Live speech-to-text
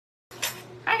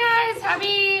Hi guys,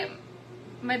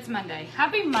 it's Monday.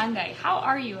 Happy Monday. How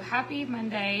are you? Happy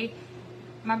Monday.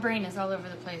 My brain is all over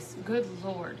the place. Good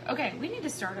Lord. Okay, we need to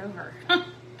start over.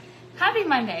 Happy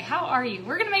Monday. How are you?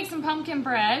 We're going to make some pumpkin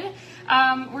bread.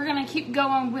 We're going to keep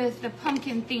going with the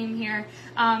pumpkin theme here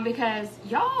because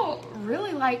y'all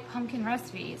really like pumpkin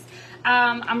recipes.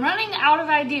 I'm running out of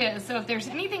ideas, so if there's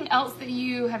anything else that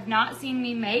you have not seen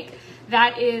me make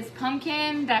that is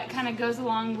pumpkin, that kind of goes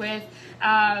along with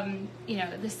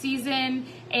the season,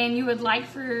 and you would like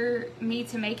for me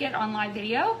to make it on live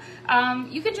video,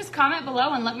 you can just comment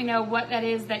below and let me know what that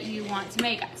is that you want to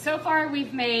make. So far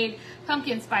we've made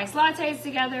pumpkin spice lattes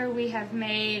together. We have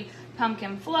made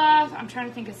pumpkin fluff. I'm trying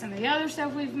to think of some of the other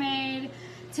stuff we've made.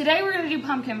 Today we're going to do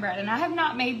pumpkin bread, and I have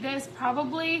not made this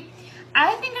probably,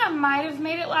 I think I might have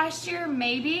made it last year,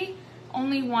 maybe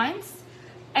only once.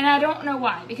 And I don't know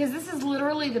why, because this is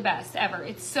literally the best ever.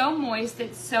 It's so moist,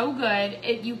 it's so good.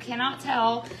 You cannot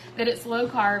tell that it's low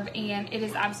carb, and it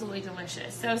is absolutely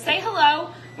delicious. So say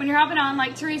hello when you're hopping on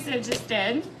like Teresa just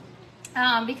did,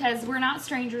 because we're not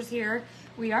strangers here.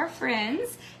 We are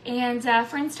friends, and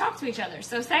friends talk to each other.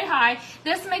 So say hi.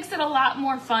 This makes it a lot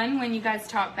more fun when you guys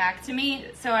talk back to me,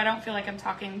 so I don't feel like I'm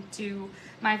talking to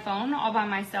my phone all by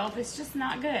myself. It's just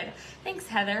not good. Thanks,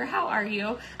 Heather. How are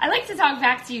you? I like to talk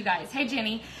back to you guys. Hey,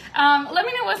 Jenny. Let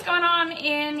me know what's going on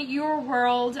in your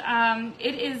world.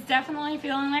 It is definitely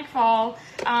feeling like fall,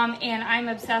 and I'm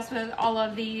obsessed with all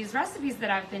of these recipes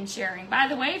that I've been sharing. By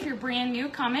the way, if you're brand new,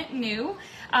 comment new.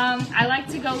 I like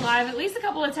to go live at least a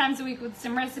couple of times a week with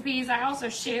some recipes. I also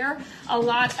share a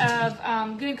lot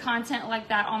of good content like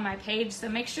that on my page, so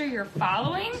make sure you're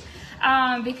following.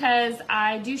 Because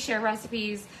I do share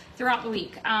recipes throughout the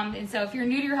week. And so if you're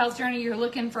new to your health journey, you're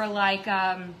looking for like,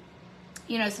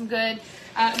 some good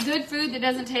food that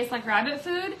doesn't taste like rabbit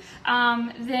food,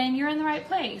 then you're in the right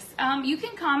place. You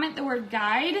can comment the word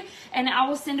guide, and I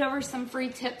will send over some free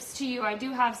tips to you. I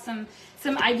do have some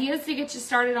ideas to get you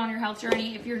started on your health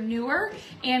journey if you're newer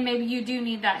and maybe you do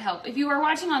need that help. If you are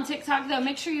watching on TikTok, though,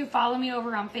 make sure you follow me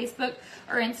over on Facebook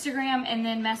or Instagram and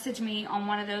then message me on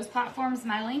one of those platforms.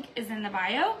 My link is in the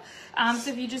bio.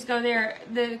 So if you just go there,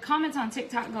 the comments on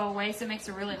TikTok go away, so it makes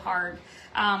it really hard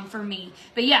for me.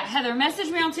 But yeah, Heather,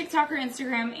 message me on TikTok or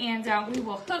Instagram, and we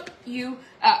will hook you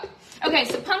up. Okay,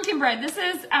 so pumpkin bread. This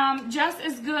is just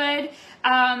as good,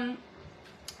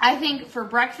 I think, for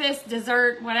breakfast,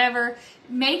 dessert, whatever.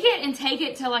 Make it and take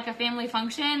it to like a family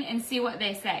function and see what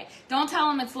they say. Don't tell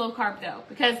them it's low carb though,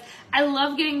 because I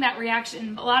love getting that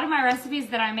reaction. A lot of my recipes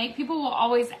that I make, people will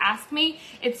always ask me.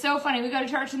 It's so funny. We go to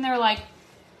church and they're like,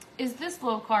 is this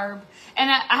low carb?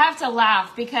 And I have to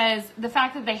laugh because the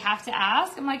fact that they have to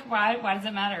ask, I'm like, why does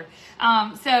it matter?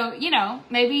 So,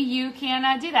 maybe you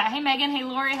can do that. Hey, Megan. Hey,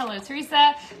 Lori. Hello,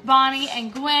 Teresa, Bonnie,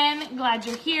 and Gwen. Glad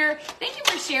you're here. Thank you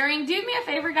for sharing. Do me a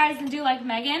favor, guys, and do like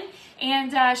Megan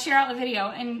and share out the video.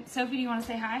 And Sophie, do you want to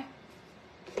say hi?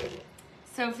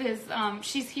 Sophie's,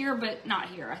 she's here, but not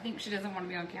here. I think she doesn't want to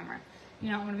be on camera. You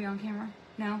don't want to be on camera?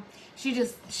 No? She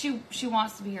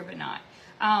wants to be here, but not.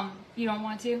 You don't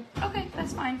want to? Okay,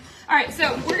 that's fine. All right,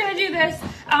 so we're going to do this.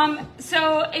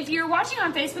 So if you're watching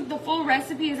on Facebook, the full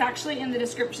recipe is actually in the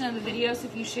description of the video. So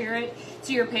if you share it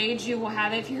to your page, you will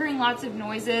have it. If you're hearing lots of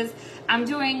noises, I'm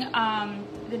doing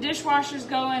the dishwasher's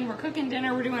going. We're cooking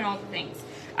dinner. We're doing all the things.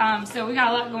 So we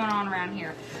got a lot going on around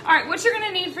here. All right, what you're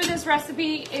going to need for this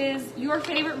recipe is your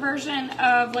favorite version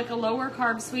of like a lower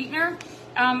carb sweetener.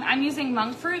 I'm using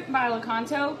monk fruit by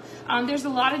Lakanto. There's a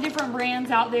lot of different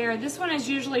brands out there. This one is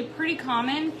usually pretty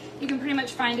common. You can pretty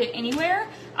much find it anywhere.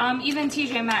 Even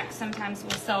TJ Maxx sometimes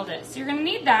will sell this. So you're going to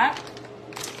need that.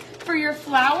 For your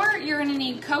flour, you're going to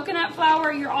need coconut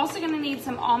flour. You're also going to need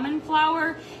some almond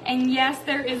flour. And yes,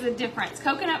 there is a difference.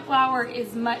 Coconut flour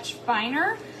is much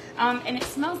finer, and it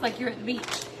smells like you're at the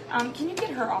beach. Can you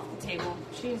get her off the table?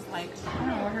 She's like, I don't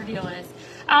know what her deal is.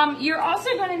 You're also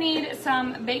going to need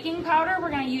some baking powder.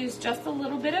 We're going to use just a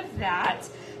little bit of that.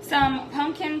 Some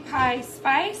pumpkin pie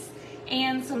spice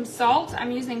and some salt.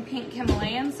 I'm using pink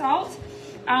Himalayan salt.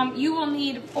 You will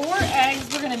need 4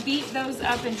 eggs. We're going to beat those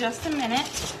up in just a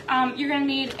minute. You're going to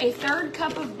need a 1/3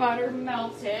 cup of butter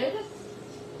melted.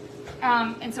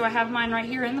 And so I have mine right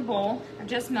here in the bowl. I've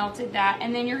just melted that.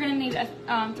 And then you're going to need a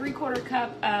 3/4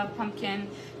 cup of pumpkin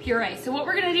puree. So what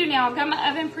we're going to do now, I've got my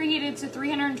oven preheated to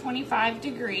 325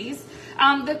 degrees.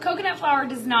 The coconut flour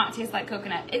does not taste like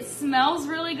coconut. It smells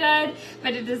really good,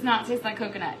 but it does not taste like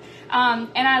coconut.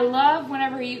 And I love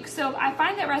whenever so I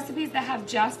find that recipes that have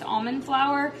just almond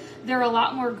flour, they're a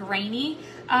lot more grainy.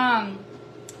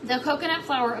 The coconut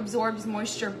flour absorbs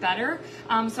moisture better,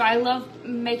 so I love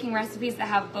making recipes that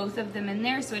have both of them in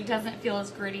there so it doesn't feel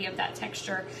as gritty of that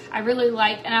texture. I really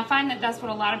like, and I find that that's what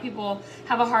a lot of people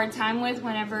have a hard time with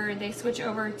whenever they switch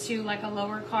over to like a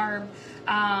lower carb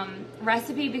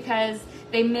recipe, because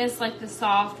they miss like the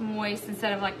soft, moist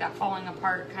instead of like that falling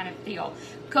apart kind of feel.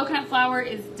 Coconut flour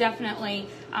is definitely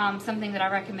something that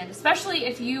I recommend, especially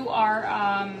if you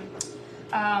are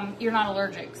you're not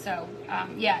allergic. So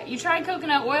yeah, you tried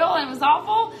coconut oil and it was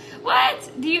awful. What?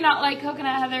 Do you not like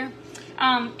coconut, Heather?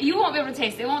 You won't be able to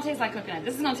taste it. It won't taste like coconut.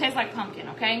 This is gonna taste like pumpkin,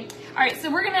 okay? All right, so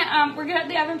we're gonna have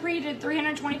the oven preheated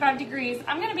 325 degrees.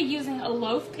 I'm gonna be using a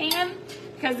loaf pan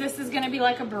because this is gonna be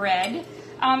like a bread.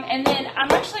 And then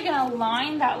I'm actually gonna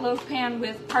line that loaf pan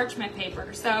with parchment paper.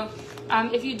 So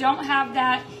if you don't have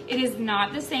that, it is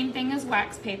not the same thing as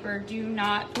wax paper. Do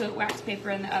not put wax paper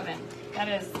in the oven.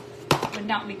 That would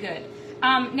not be good.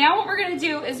 Now what we're gonna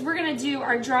do is we're gonna do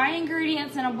our dry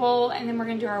ingredients in a bowl, and then we're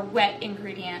gonna do our wet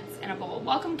ingredients in a bowl.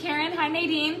 Welcome, Karen. Hi,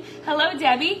 Nadine. Hello,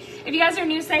 Debbie. If you guys are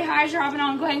new, say hi as you're hopping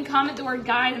on. Go ahead and comment the word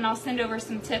guide, and I'll send over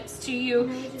some tips to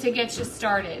you to get you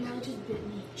started. Mom just bit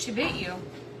me. She bit you?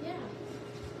 Yeah.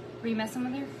 Were you messing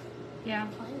with her? Yeah.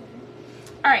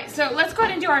 All right, so let's go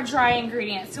ahead and do our dry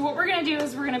ingredients. So what we're gonna do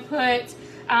is we're gonna put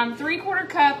 3/4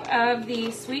 cup of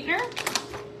the sweetener.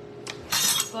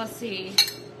 So let's see,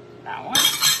 that one.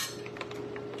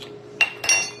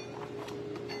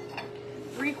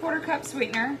 3/4 cup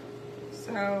sweetener.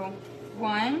 So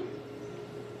 1,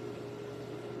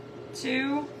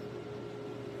 2,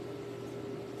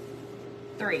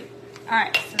 3. All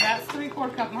right, so that's 3/4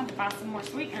 cup. I'm gonna have to buy some more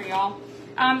sweetener, y'all.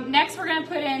 Next, we're gonna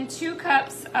put in 2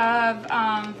 cups of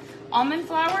almond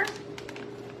flour.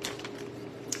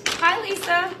 Hi,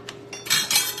 Lisa.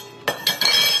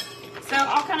 So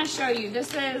I'll kind of show you.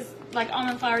 This is like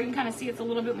almond flour. You can kind of see it's a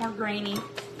little bit more grainy.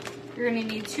 You're gonna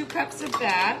need 2 cups of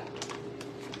that.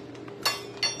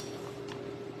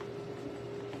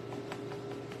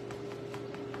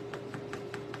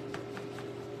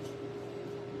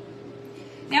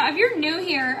 Now, if you're new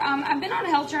here, I've been on a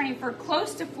health journey for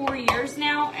close to 4 years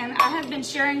now, and I have been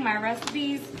sharing my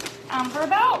recipes for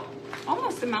about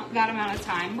almost that amount of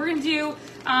time. We're gonna do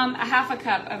a 1/2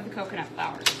 cup of the coconut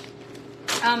flour.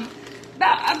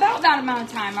 About that amount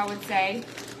of time, I would say.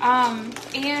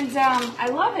 I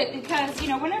love it because, you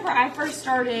know, whenever I first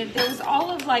started, there was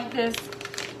all of like this,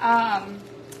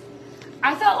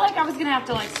 I felt like I was gonna have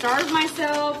to like starve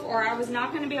myself, or I was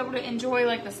not gonna be able to enjoy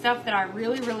like the stuff that I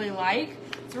really, really like.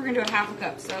 So we're gonna do a 1/2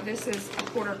 cup. So this is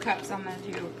 1/4 cup, so I'm gonna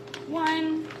do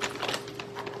 1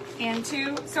 and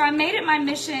 2. So I made it my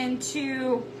mission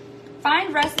to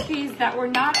find recipes that were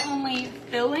not only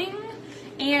filling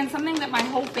and something that my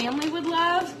whole family would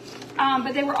love,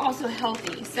 but they were also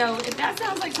healthy. So if that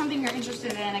sounds like something you're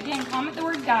interested in, again, comment the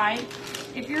word guide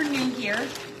if you're new here,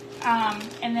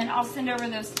 and then I'll send over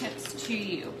those tips to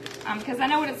you. Because I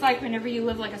know what it's like whenever you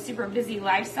live like a super busy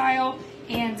lifestyle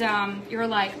and you're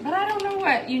like, but I don't know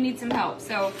what, you need some help.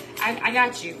 So I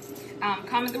got you.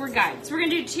 Comment the word guide. So we're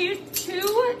gonna do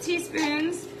 2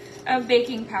 teaspoons of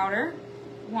baking powder,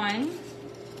 1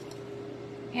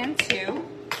 and 2.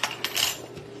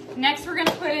 Next, we're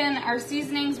gonna put in our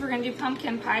seasonings. We're gonna do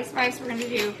pumpkin pie spice. We're gonna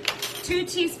do 2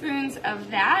 teaspoons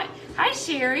of that. Hi,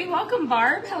 Sherry. Welcome,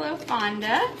 Barb. Hello,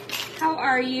 Fonda. How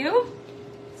are you?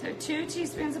 So 2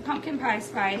 teaspoons of pumpkin pie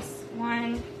spice,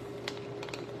 1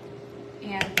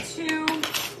 and 2.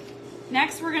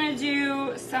 Next, we're gonna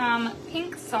do some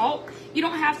pink salt. You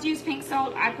don't have to use pink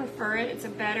salt. I prefer it. It's a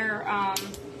better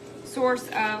source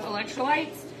of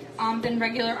electrolytes than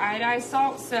regular iodized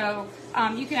salt. So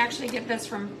you can actually get this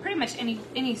from pretty much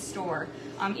any store.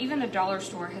 Even the dollar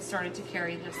store has started to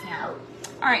carry this now.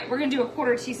 All right, we're gonna do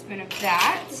 1/4 teaspoon of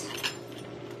that.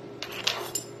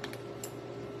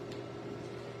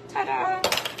 Ta-da!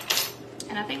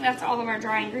 And I think that's all of our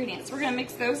dry ingredients. We're gonna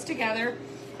mix those together,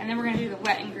 and then we're gonna do the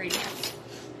wet ingredients.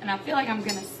 And I feel like I'm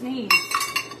gonna sneeze.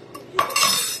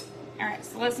 All right,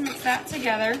 so let's mix that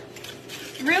together.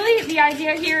 Really, the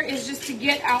idea here is just to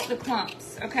get out the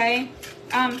clumps, okay?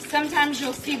 Sometimes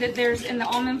you'll see that there's in the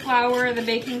almond flour, the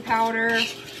baking powder,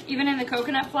 even in the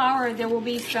coconut flour, there will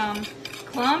be some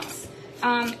clumps.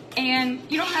 And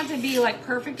you don't have to be like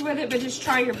perfect with it, but just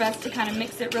try your best to kind of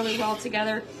mix it really well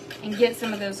together and get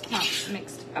some of those clumps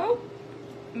mixed.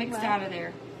 Mixed out of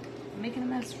there. I'm making a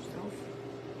mess yourself.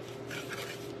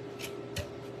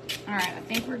 All right, I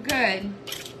think we're good.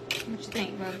 What you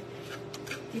think, bub?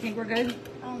 You think we're good?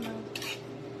 I don't know.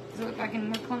 Does it look like any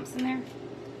more clumps in there?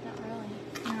 Not really.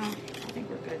 No, I think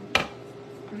we're good.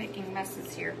 I'm making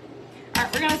messes here. All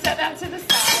right, we're gonna set that to the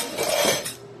side.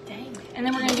 Dang. And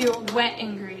then we're gonna do wet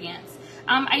ingredients.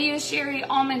 I use sherry,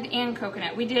 almond, and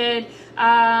coconut. We did,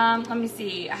 let me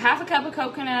see, a half a cup of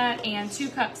coconut and 2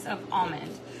 cups of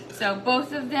almond. So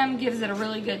both of them gives it a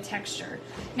really good texture.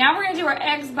 Now we're gonna do our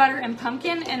eggs, butter, and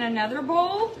pumpkin in another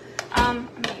bowl. I'm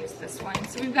gonna use this one.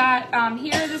 So we've got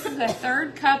here, this is a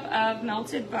 1/3 cup of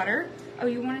melted butter. Oh,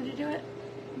 you wanted to do it?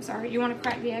 I'm sorry, you wanna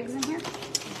crack the eggs in here?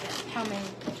 How many?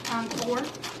 4.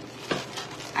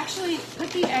 Actually, put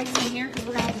the eggs in here because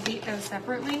we're gonna have to beat those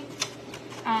separately.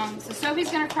 So Sophie's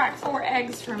gonna crack 4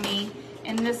 eggs for me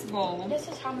in this bowl. This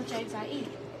is how much eggs I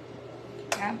eat.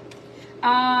 Okay.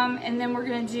 And then we're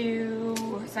gonna do,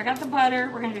 so I got the butter,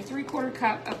 we're gonna do 3/4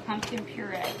 cup of pumpkin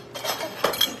puree.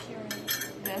 Pumpkin puree.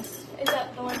 This. Is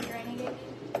that the one Granny gave you?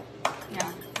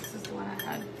 Yeah, this is the one I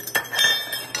had.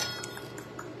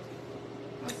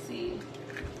 Let's see.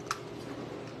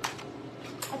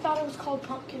 I thought it was called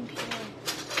pumpkin puree.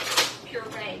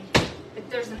 Puree. But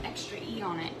there's an extra E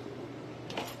on it.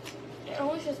 It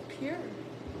only says pure.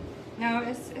 No,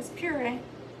 it's puree.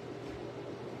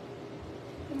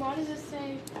 And why does it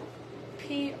say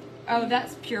P? Oh,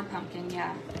 that's pure pumpkin,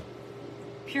 yeah.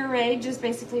 Puree just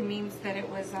basically means that it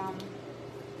was,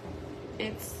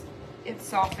 it's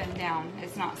softened down.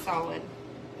 It's not solid.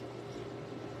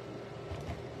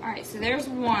 All right, so there's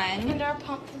one. And our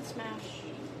pumpkin smash.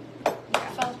 Yeah.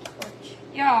 Fell off the porch.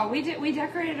 Yeah, we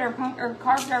decorated our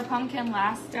carved our pumpkin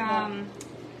last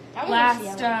That one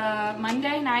was yellow.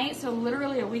 Monday night, so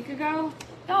literally a week ago.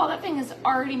 Y'all, that thing is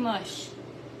already mush.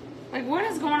 Like, what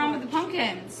is going on with the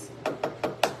pumpkins? All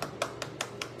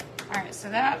right, so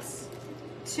that's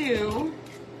 2.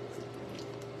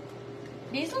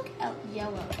 These look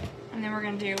yellow. And then we're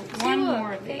gonna do See, one look,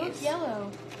 more of they these. look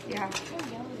yellow. Yeah.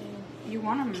 They're yellow. You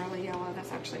want them really yellow.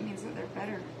 That actually means that they're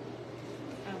better.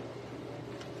 Oh.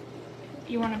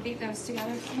 You want to beat those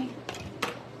together for me?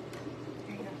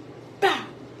 There you go. Bah!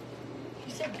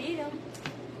 You said beat them.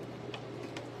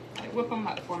 Like, whip them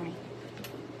up for me.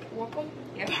 Whoop them.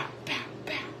 Yep. Bah, bah,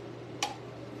 bah.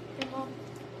 Hey, Mom.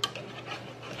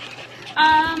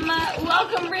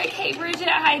 Welcome, Rick. Hey, Bridget.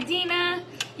 Hi, Dina.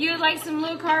 You would like some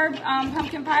low-carb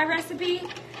pumpkin pie recipe?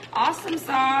 Awesome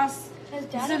sauce.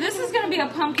 So this is going to be a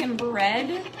pumpkin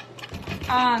bread,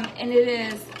 and it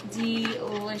is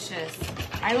delicious.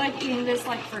 I like eating this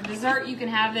like for dessert. You can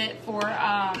have it for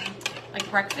like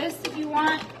breakfast if you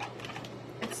want.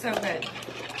 It's so good.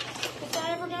 Is that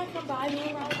ever going to come by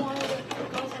me around one of the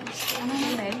girls I'm I don't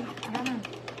know, babe. I don't know.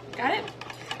 Got it?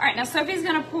 All right, now Sophie's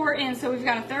going to pour in. So we've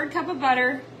got a 1/3 cup of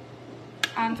butter,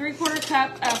 3/4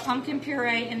 cup of pumpkin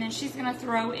puree, and then she's going to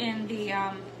throw in the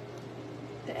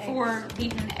 4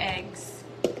 beaten eggs.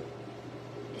 Do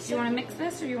you want to mix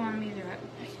this or do you want me to do it?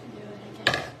 I can do it,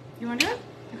 I guess. You want to do it?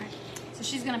 Okay. So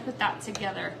she's going to put that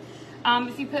together.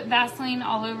 If you put Vaseline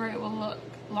all over, it will look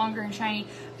longer and shiny.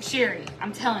 Sherry,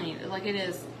 I'm telling you, like it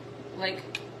is like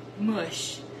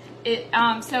mush. It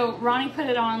so Ronnie put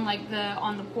it on like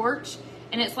on the porch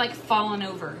and it's like fallen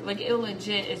over. Like it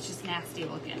legit is just nasty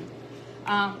looking.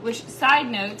 Which side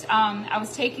note, I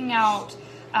was taking out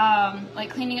like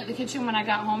cleaning up the kitchen when I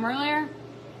got home earlier.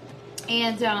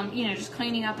 And, you know, just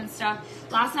cleaning up and stuff.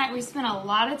 Last night we spent a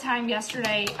lot of time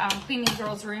yesterday cleaning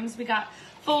girls' rooms. We got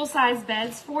full-size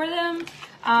beds for them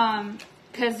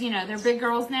because, you know, they're big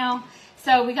girls now.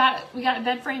 So we got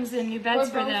bed frames and new beds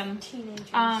for them.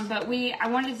 Teenagers. But I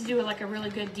wanted to do like a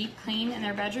really good deep clean in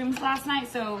their bedrooms last night.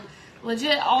 So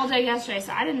legit all day yesterday.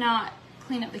 So I did not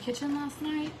clean up the kitchen last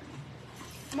night.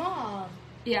 Mom.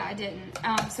 Yeah, I didn't.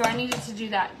 So I needed to do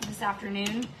that this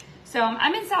afternoon. So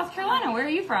I'm in South Carolina. Where are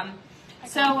you from?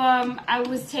 So I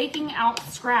was taking out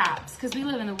scraps because we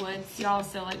live in the woods, y'all.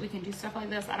 So like we can do stuff like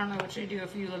this. I don't know what you do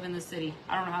if you live in the city.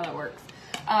 I don't know how that works.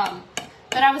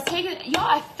 But I was taking, y'all.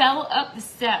 I fell up the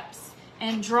steps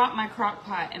and dropped my crock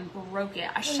pot and broke it.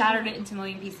 I shattered it into a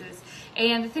million pieces.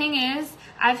 And the thing is,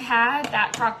 I've had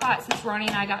that crock pot since Ronnie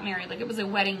and I got married. Like it was a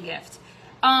wedding gift.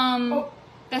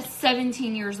 That's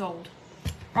 17 years old.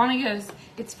 Ronnie goes,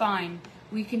 "It's fine.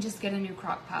 We can just get a new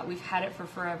crock pot. We've had it for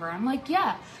forever." I'm like,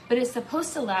 yeah, but it's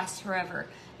supposed to last forever.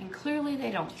 And clearly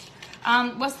they don't.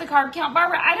 What's the carb count?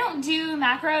 Barbara, I don't do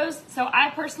macros, so I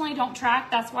personally don't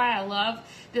track. That's why I love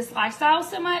this lifestyle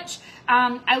so much.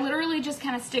 I literally just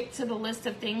kind of stick to the list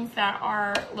of things that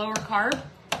are lower carb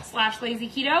 / lazy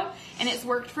keto, and it's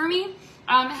worked for me.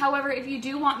 However, if you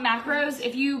do want macros,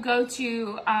 if you go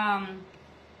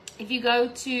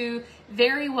to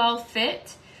Very Well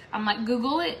Fit, like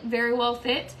Google it, Very Well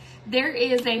Fit, there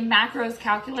is a macros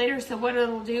calculator. So what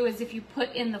it'll do is if you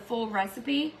put in the full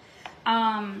recipe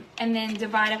and then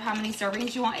divide up how many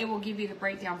servings you want, it will give you the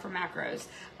breakdown for macros.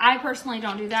 I personally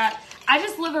don't do that. I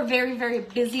just live a very, very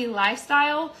busy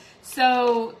lifestyle.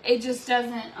 So it just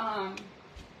doesn't,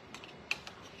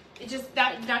 It just,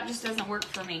 that just doesn't work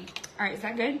for me. All right, is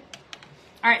that good?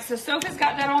 All right, so Sophie's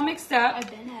got that all mixed up. I've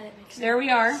been had it mixed up. There we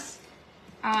are.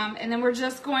 And then we're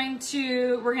just going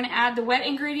to, add the wet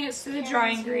ingredients to the dry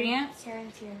ingredients.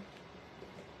 Karen's here.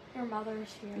 Your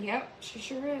mother's here. Yep, she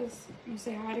sure is. You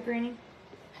say hi to Granny.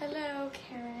 Hello,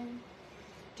 Karen.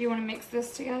 Do you want to mix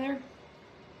this together?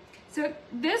 So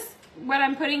this, what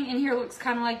I'm putting in here looks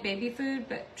kind of like baby food,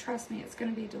 but trust me, it's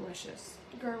going to be delicious.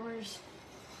 Growers.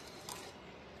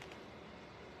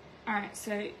 All right,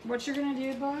 so what you're going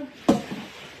to do, bud,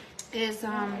 is,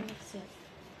 all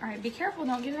right, be careful,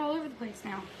 don't get it all over the place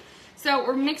now. So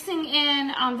we're mixing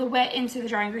in the wet into the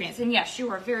dry ingredients. And yes, you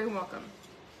are very welcome.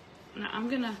 Now I'm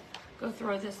going to go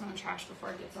throw this in the trash before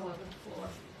it gets all over the floor.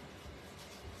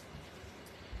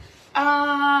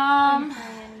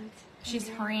 She's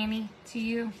Granny to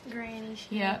you. Granny.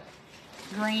 Yep.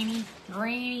 Granny.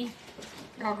 Granny.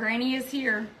 Girl, Granny is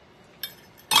here.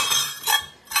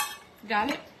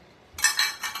 Got it?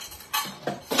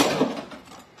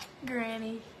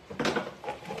 Granny.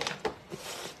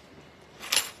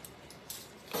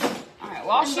 Alright,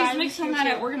 while she's mixing that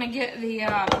up, we're going to get the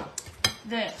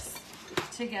this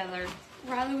together.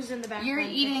 Riley was in the back. You're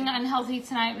eating unhealthy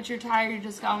tonight, but you're tired. You're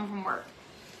just gone from work.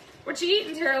 What you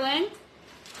eating, Tara Lynn?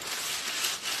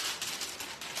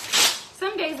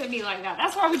 Some days it'd be like that.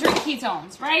 That's why we drink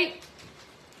ketones, right?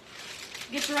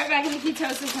 Get you right back into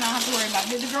ketosis and I don't have to worry about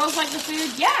it. Do the girls like the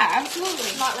food? Yeah,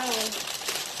 absolutely. Not really.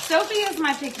 Sophie is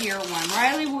my pickier one.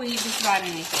 Riley will eat just about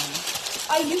anything.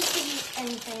 I used to eat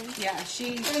anything. Yeah,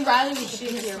 I mean, Riley was the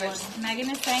has pickier one. switched.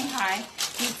 Megan is saying hi.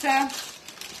 Pizza.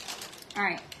 All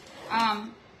right.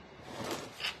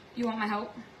 You want my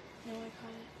help? No, I caught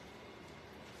it.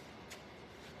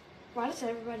 Why does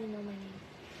everybody know my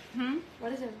name? Why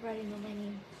does everybody know my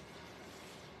name?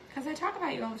 Because I talk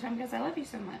about you all the time because I love you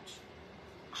so much.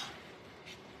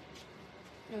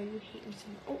 No, you hate me so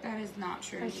much. Oh, That is not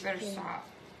true. You better stop.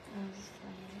 I was just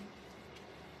playing.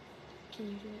 Can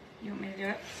you do it? You want me to do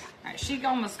it? All right, she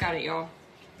almost got it, y'all.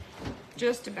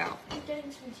 Just about. I'm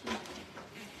getting some tea.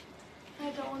 I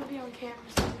don't want to be on camera,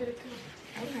 so I'm gonna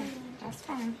go. Okay, that's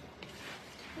fine.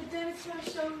 But then it's my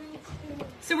show me too.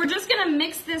 So we're just gonna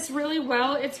mix this really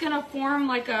well. It's gonna form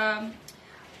like a,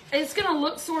 it's gonna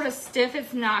look sort of stiff.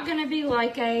 It's not gonna be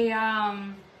like a,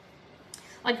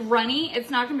 like runny. It's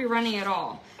not gonna be runny at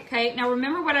all. Okay, now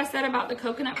remember what I said about the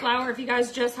coconut flour, if you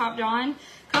guys just hopped on.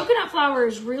 Coconut flour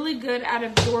is really good at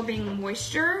absorbing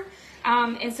moisture.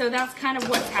 And so that's kind of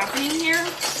what's happening here.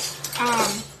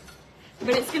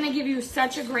 But it's gonna give you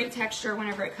such a great texture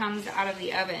whenever it comes out of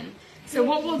the oven. So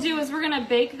what we'll do is we're gonna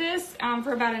bake this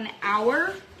for about an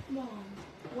hour. Mom.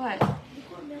 What? Look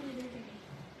what Millie did to me.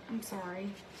 I'm sorry.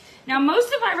 Now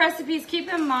most of my recipes,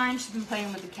 keep in mind, she's been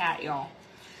playing with the cat, y'all.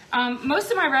 Most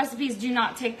of my recipes do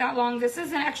not take that long. This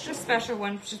is an extra special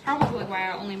one, which is probably why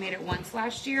I only made it once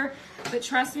last year. But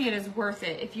trust me, it is worth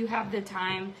it if you have the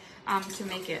time to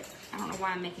make it. I don't know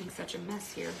why I'm making such a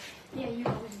mess here. Yeah, you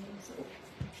always make something.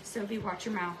 Sophie, watch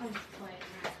your mouth. I'm playing.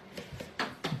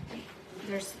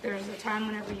 There's a time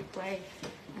whenever you play,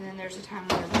 and then there's a time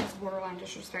whenever it's borderline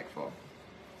disrespectful.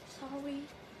 Sorry.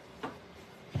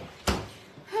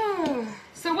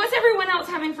 So what's everyone else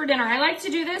having for dinner? I like to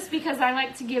do this because I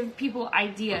like to give people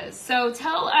ideas. So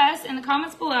tell us in the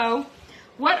comments below,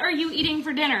 what are you eating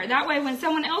for dinner? That way when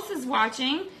someone else is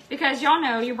watching, because y'all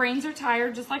know your brains are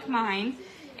tired just like mine,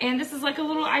 and this is like a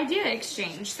little idea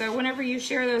exchange. So whenever you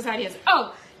share those ideas.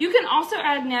 Oh, you can also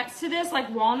add nuts to this, like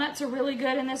walnuts are really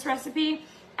good in this recipe.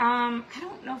 I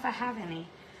don't know if I have any.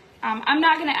 I'm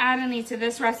not going to add any to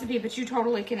this recipe, but you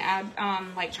totally can add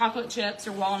like chocolate chips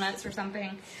or walnuts or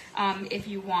something if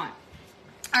you want.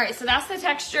 All right, so that's the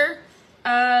texture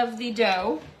of the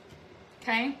dough,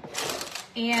 okay?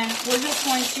 And we're just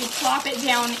going to plop it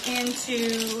down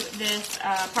into this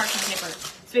parchment paper.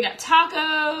 So we got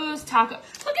tacos.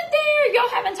 Look at there, y'all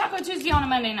having Taco Tuesday on a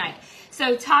Monday night.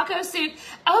 So taco soup.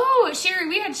 Oh, Sherry,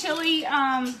 we had chili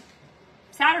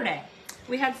Saturday.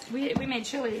 We made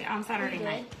chili on Saturday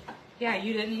night. Yeah,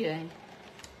 you didn't eat any.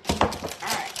 All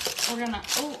right, we're gonna,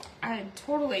 oh, I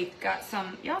totally got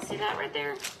some. Y'all see that right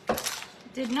there?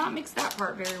 Did not mix that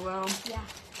part very well. Yeah.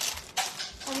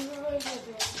 I'm really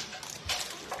good.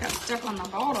 Got stuck on the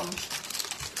bottom.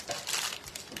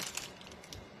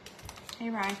 Hey,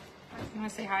 Ryan. You wanna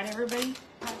say hi to everybody?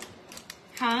 Hi.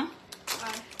 Huh?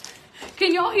 Hi.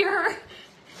 Can y'all hear her?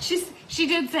 She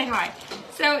did say hi.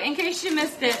 So in case you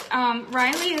missed it,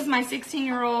 Riley is my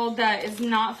 16-year-old that is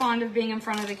not fond of being in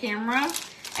front of the camera.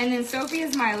 And then Sophie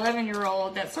is my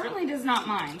 11-year-old that certainly does not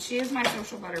mind. She is my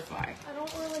social butterfly. I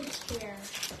don't really care.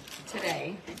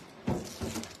 Today.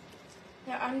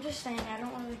 Yeah, I'm just saying I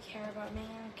don't really care about being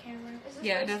on camera. Is this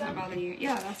Yeah, it rice doesn't done? bother you.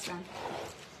 Yeah, that's done.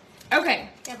 Okay.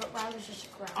 Yeah, but Riley's just a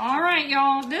grab. All right,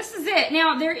 y'all. This is it.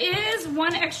 Now, there is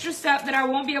one extra step that I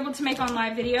won't be able to make on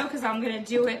live video because I'm going to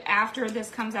do it after this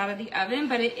comes out of the oven,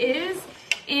 but it is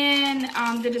in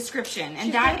the description, and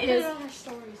She's that gonna put is. it on her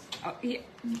stories.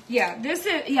 Oh, yeah, this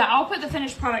is, yeah, I'll put the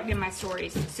finished product in my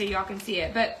stories so y'all can see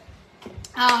it. But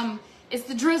it's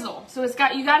the drizzle. So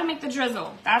you got to make the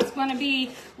drizzle. That's going to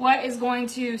be what is going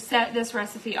to set this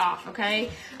recipe off, okay?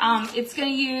 It's going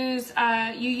to use,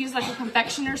 you use like a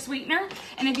confectioner sweetener.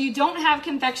 And if you don't have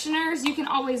confectioners, you can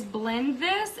always blend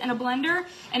this in a blender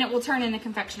and it will turn into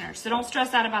confectioner. So don't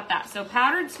stress out about that. So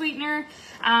powdered sweetener,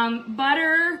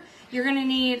 butter. You're going to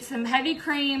need some heavy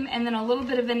cream and then a little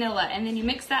bit of vanilla. And then you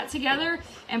mix that together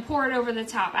and pour it over the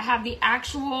top. I have the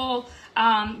actual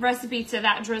recipe to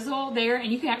that drizzle there,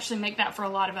 and you can actually make that for a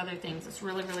lot of other things. It's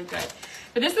really, really good.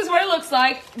 But this is what it looks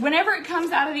like. Whenever it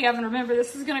comes out of the oven, remember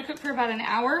this is going to cook for about an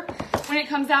hour. When it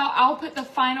comes out, I'll put the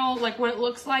final, like what it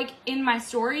looks like in my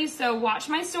stories. So watch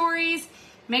my stories.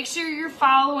 Make sure you're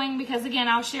following because, again,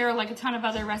 I'll share like a ton of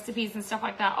other recipes and stuff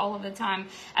like that all of the time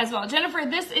as well. Jennifer,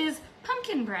 this is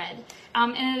pumpkin bread,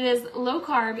 and it is low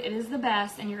carb. It is the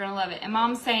best, and you're going to love it. And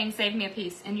Mom's saying, save me a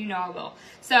piece, and you know I will.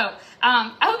 So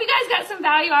I hope you guys got some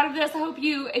value out of this. I hope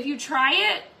if you try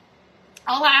it,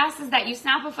 all I ask is that you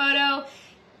snap a photo,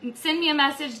 send me a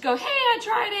message, go, hey, I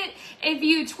tried it. If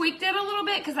you tweaked it a little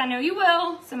bit, because I know you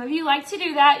will. Some of you like to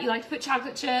do that. You like to put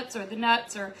chocolate chips or the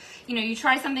nuts or, you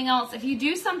try something else. If you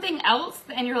do something else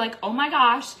and you're like, oh my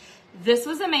gosh, this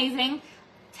was amazing,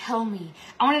 tell me.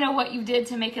 I want to know what you did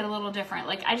to make it a little different.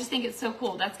 Like, I just think it's so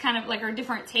cool. That's kind of like our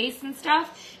different tastes and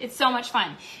stuff. It's so much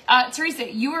fun. Teresa,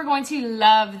 you are going to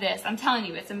love this. I'm telling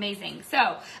you, it's amazing.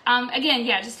 So, again,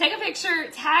 yeah, just take a picture,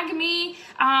 tag me.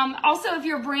 Also, if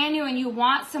you're brand new and you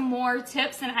want some more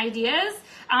tips and ideas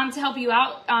to help you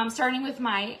out, starting with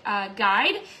my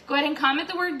guide, go ahead and comment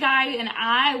the word guide and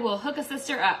I will hook a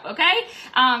sister up, okay?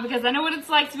 Because I know what it's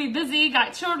like to be busy,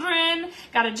 got children,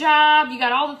 got a job, you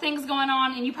got all the things going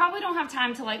on, and you probably don't have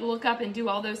time to like look up and do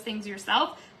all those things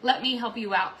yourself. Let me help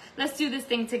you out. Let's do this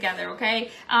thing together,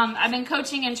 okay? I've been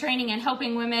coaching and training and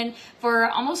helping women for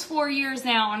almost 4 years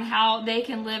now on how they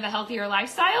can live a healthier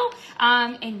lifestyle.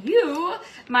 And you,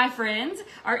 my friends,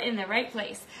 are in the right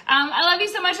place. I love you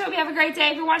so much. I hope you have a great day.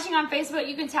 If you're watching on Facebook,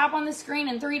 you can tap on the screen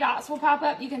and 3 dots will pop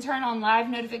up. You can turn on live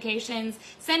notifications,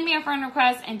 send me a friend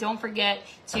request, and don't forget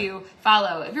to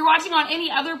follow. If you're watching on any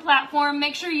other platform,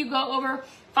 make sure you go over.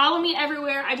 Follow me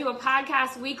everywhere. I do a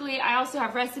podcast weekly. I also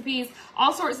have recipes,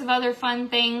 all sorts of other fun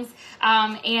things,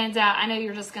 and I know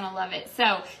you're just going to love it.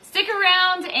 So stick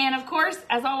around, and of course,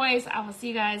 as always, I will see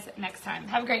you guys next time.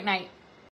 Have a great night.